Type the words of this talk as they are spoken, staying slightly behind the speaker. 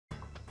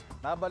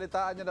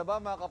Nabalitaan niyo na ba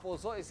mga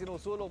kapuso,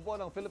 isinusulong po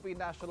ng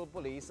Philippine National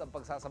Police ang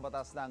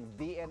pagsasabatas ng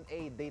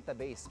DNA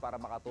database para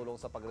makatulong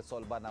sa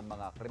pagresolba ng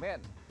mga krimen.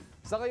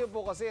 Sa ngayon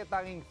po kasi,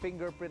 tanging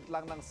fingerprint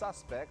lang ng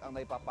suspect ang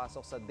naipapasok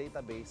sa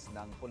database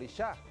ng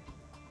pulisya.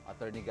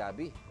 Attorney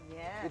Gabby,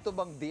 Yes. ito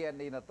bang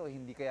DNA na to,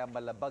 hindi kaya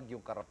malabag yung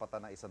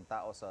karapatan ng isang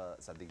tao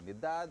sa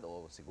dignidad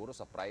o siguro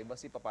sa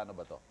privacy? Paano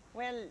ba to?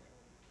 Well,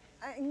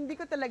 hindi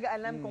ko talaga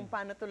alam kung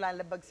paano to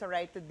lalabag sa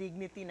right to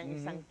dignity ng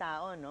isang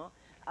tao, no?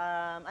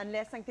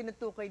 Unless ang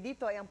tinutukoy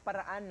dito ay ang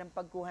paraan ng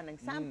pagkuha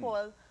ng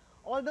sample.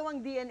 Although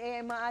ang DNA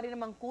ay maaari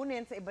namang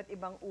kunin sa iba't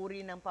ibang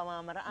uri ng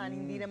pamamaraan,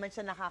 hindi naman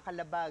siya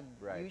nakakalabag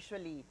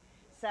usually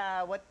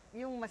sa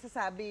yung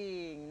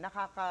masasabing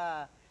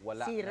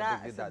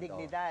nakakasira sa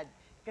dignidad.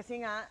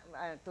 Kasi nga,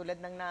 tulad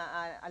ng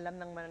alam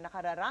ng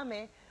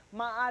nakararami,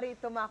 maaari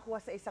ito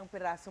makuha sa isang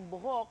pirasong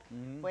buhok,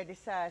 pwede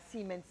sa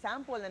semen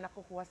sample na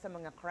nakukuha sa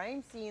mga crime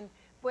scene,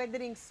 pwede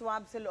ring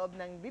swab sa loob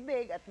ng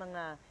bibig at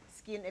mga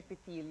skin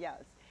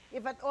epithelials.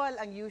 If at all,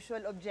 ang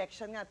usual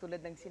objection nga,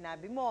 tulad ng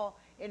sinabi mo,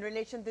 in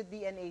relation to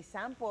DNA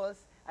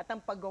samples at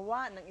ang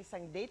paggawa ng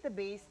isang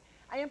database,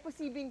 ay ang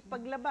posibleng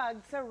paglabag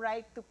sa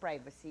right to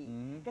privacy.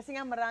 Kasi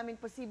nga maraming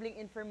posibleng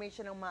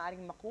information ang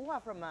maaaring makuha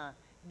from a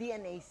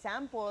DNA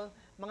sample,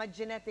 mga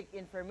genetic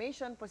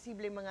information,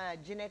 posibleng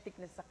mga genetic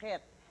na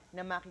sakit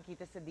na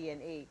makikita sa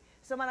DNA.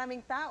 So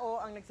maraming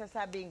tao ang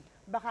nagsasabing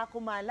baka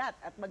kumalat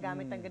at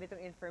magamit ang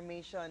ganitong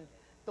information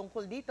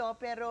tungkol dito.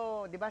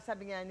 Pero, di ba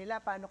sabi nga nila,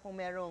 paano kung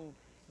merong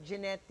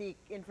genetic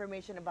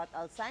information about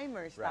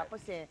Alzheimer's,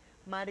 tapos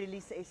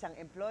ma-release sa isang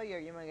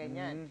employer, yung mga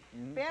ganyan.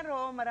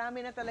 Pero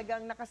marami na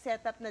talagang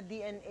nakasetup na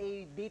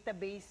DNA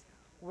database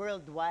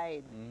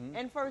worldwide.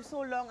 And for so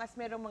long as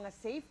merong mga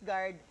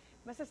safeguard,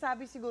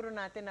 masasabi siguro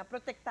natin na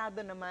protektado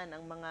naman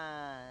ang mga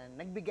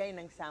nagbigay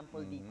ng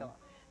sample dito.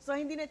 So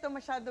hindi na ito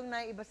masyadong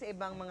naiba sa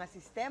ibang mga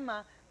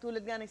sistema,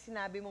 tulad nga ng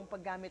sinabi mong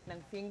paggamit ng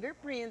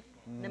fingerprint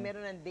na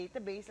meron ng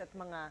database at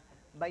mga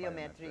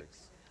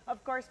biometrics.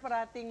 Of course,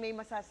 parating may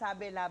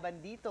masasabi laban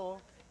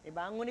dito,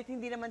 diba? Ngunit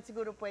hindi naman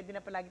siguro pwede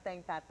na palagi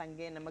tayong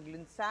tatanggi na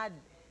maglunsad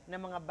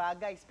ng mga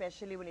bagay,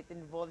 especially when it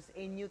involves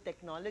a new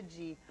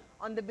technology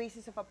on the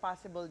basis of a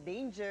possible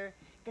danger,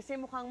 kasi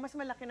mukhang mas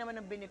malaki naman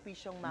ang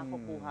benepisyong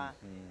makukuha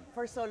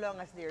for so long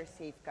as there are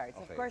safeguards.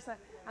 Of course,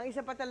 ang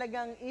isa pa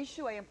talagang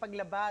issue ay ang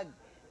paglabag,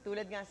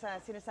 tulad nga sa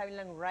sinasabi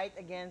lang right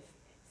against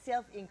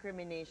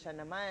self-incrimination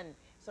naman.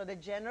 So the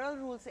general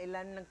rule sa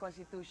ilan ng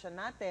Constitution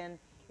natin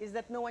is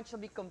that no one shall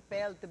be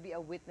compelled to be a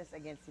witness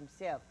against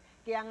himself.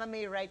 Kaya nga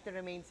may right to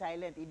remain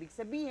silent. Ibig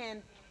sabihin,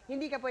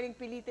 hindi ka pwedeng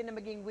pilitin na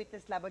maging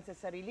witness laban sa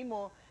sarili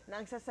mo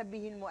na ang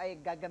sasabihin mo ay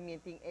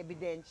gagamiting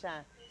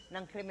ebidensya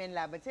ng krimen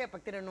laban sa'yo.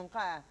 Pag tinanong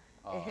ka,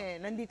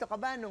 nandito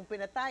ka ba nung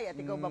pinatay at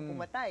ikaw ba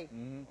pumatay?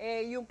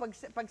 Yung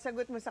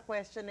pagsagot mo sa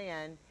question na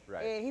yan,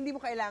 hindi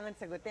mo kailangan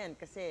sagutin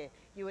kasi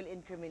you will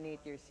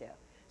incriminate yourself.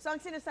 So ang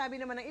sinasabi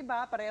naman ng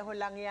iba, pareho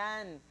lang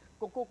yan.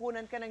 Kung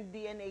kukunan ka ng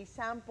DNA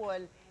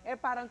sample,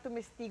 parang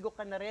tumestigo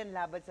ka na rin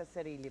laban sa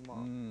sarili mo.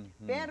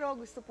 Pero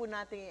gusto po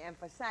natin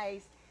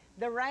i-emphasize,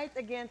 the right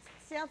against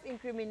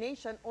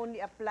self-incrimination only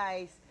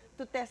applies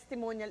to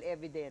testimonial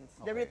evidence,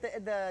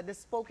 the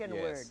spoken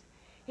word.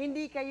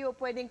 Hindi kayo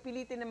pwedeng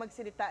pilitin na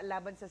magsalita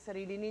laban sa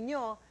sarili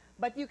ninyo,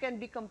 but you can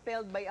be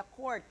compelled by a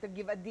court to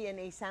give a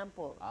DNA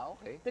sample.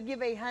 To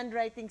give a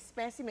handwriting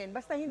specimen,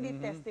 basta hindi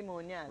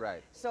testimonial.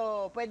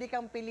 So, pwede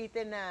kang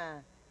pilitin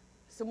na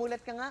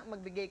sumulat ka nga,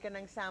 magbigay ka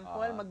ng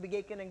sample,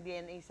 magbigay ka ng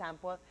DNA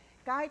sample.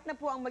 Kahit na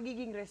po ang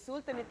magiging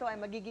resulta nito ay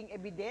magiging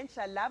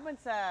ebidensya laban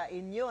sa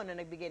inyo na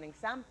nagbigay ng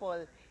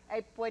sample,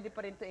 ay pwede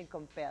pa rin ito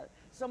i-compel.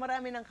 So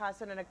marami ng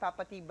kaso na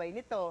nagpapatibay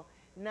nito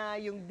na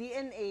yung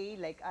DNA,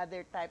 like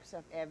other types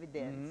of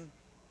evidence,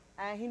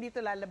 hindi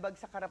ito lalabag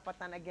sa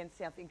karapatan against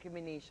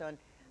self-incrimination.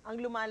 Ang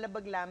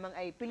lumalabag lamang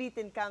ay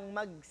pilitin kang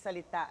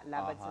magsalita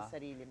laban sa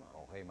sarili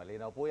mo. Okay,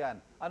 malinaw po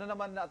yan. Ano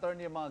naman,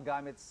 attorney, yung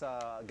mga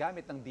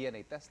gamit ng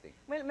DNA testing?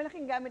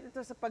 Malaking gamit ito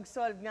sa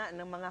pag-solve nga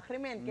ng mga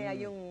krimen.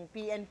 Kaya yung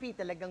PNP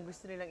talagang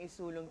gusto nilang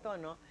isulong to,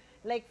 no?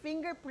 Like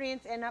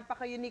fingerprints,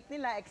 napaka-unique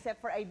nila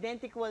except for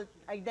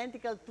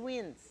identical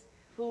twins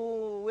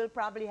who will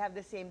probably have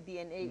the same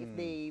DNA if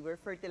they were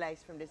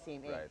fertilized from the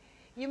same egg.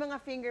 Yung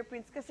mga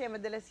fingerprints kasi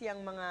madalas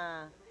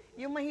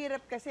yung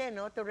mahirap kasi,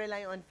 no, to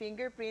rely on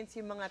fingerprints,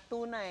 yung mga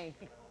tunay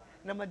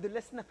na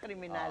madulas na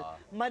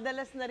kriminal,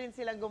 madalas na rin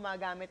silang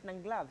gumagamit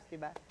ng gloves, di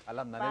ba?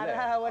 Alam na nila.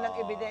 Para walang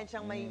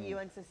ebidensyang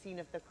maiiwan sa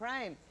scene of the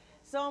crime.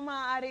 So,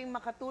 maaaring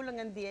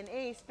makatulong ang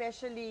DNA,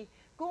 especially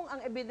kung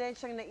ang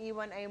ebidensyang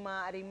naiwan ay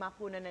maaaring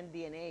makuna ng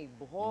DNA.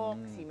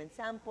 Buhok, semen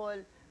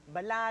sample,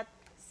 balat,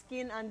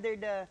 skin under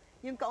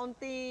yung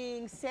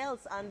kaunting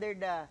cells under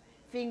the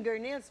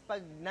fingernails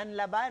pag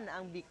nanlaban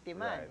ang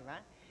biktima, di ba?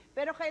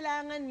 Pero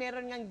kailangan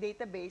meron ngang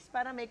database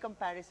para may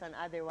comparison,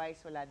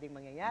 otherwise wala ding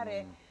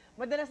mangyayari.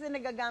 Madalas na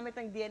nagagamit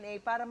ang DNA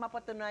para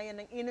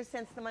mapatunayan ng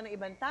innocence naman ng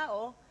ibang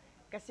tao,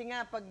 kasi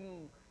nga pag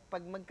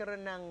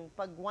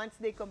pag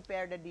once they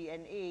compare the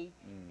DNA,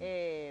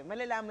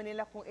 malalaman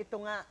nila kung ito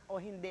nga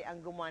o hindi ang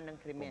gumawa ng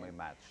krimen. Kung may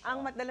match.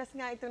 Ang madalas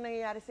nga itong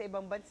nangyayari sa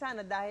ibang bansa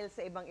na dahil sa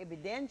ibang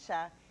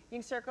ebidensya,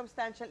 yung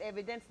circumstantial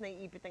evidence na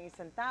iipit ng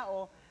isang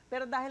tao,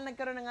 pero dahil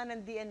nagkaroon na nga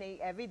ng DNA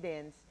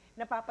evidence,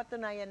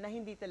 napapatunayan na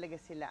hindi talaga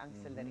sila ang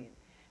salarin.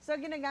 So,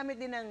 ginagamit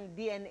din ng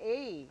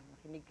DNA,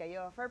 makinig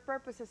kayo, for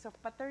purposes of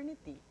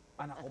paternity.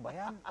 Anak ko ba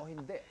yan o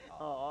hindi?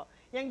 Oo.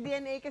 Yung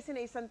DNA kasi na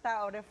isang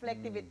tao,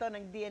 reflective ito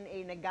ng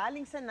DNA na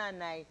galing sa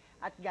nanay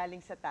at galing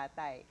sa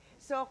tatay.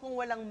 So, kung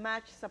walang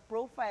match sa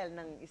profile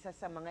ng isa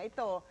sa mga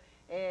ito,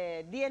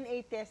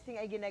 DNA testing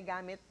ay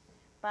ginagamit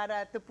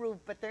para to prove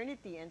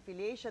paternity and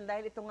filiation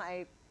dahil ito nga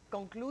ay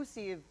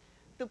conclusive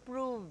to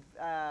prove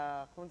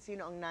kung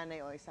sino ang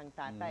nanay o isang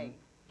tatay.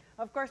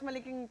 Of course,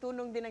 malaking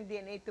tulong din ng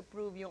DNA to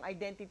prove yung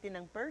identity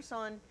ng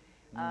person.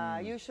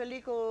 Usually,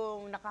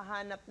 kung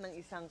nakahanap ng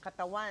isang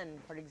katawan,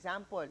 for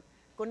example,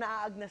 kung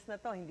naaagnas na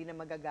to, hindi na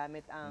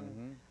magagamit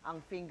ang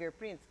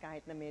fingerprints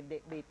kahit na may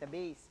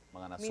database.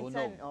 Mga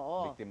nasunog,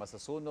 biktima sa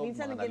sunog,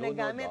 minsan mga ang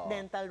ginagamit, nalunod.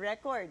 dental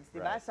records, di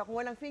ba? Right. So, kung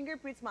walang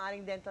fingerprints,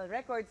 maaaring dental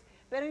records,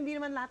 pero hindi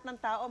naman lahat ng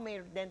tao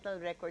may dental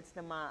records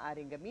na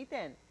maaaring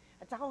gamitin.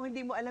 At saka kung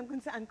hindi mo alam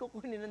kung saan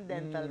kukunin ng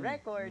dental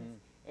records,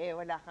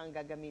 wala kang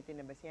gagamitin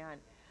na basihan.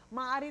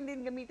 Maaaring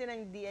din gamitin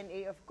ng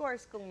DNA, of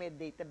course, kung may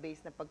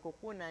database na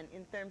pagkukunan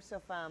in terms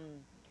of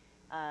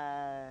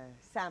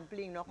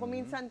sampling. No? Kung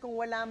minsan, kung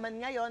wala man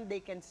ngayon,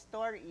 they can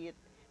store it.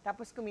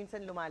 Tapos kung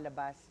minsan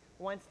lumalabas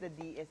once the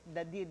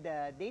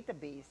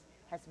database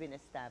has been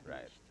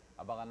established. Right.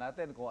 Abangan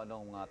natin kung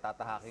anong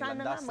tatahaking Sana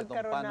landas nga itong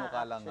magkaroon na,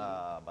 panukalang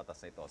batas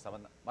na ito.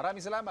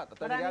 Maraming salamat,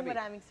 Atty. Gabi.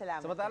 Maraming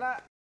salamat. Samantala,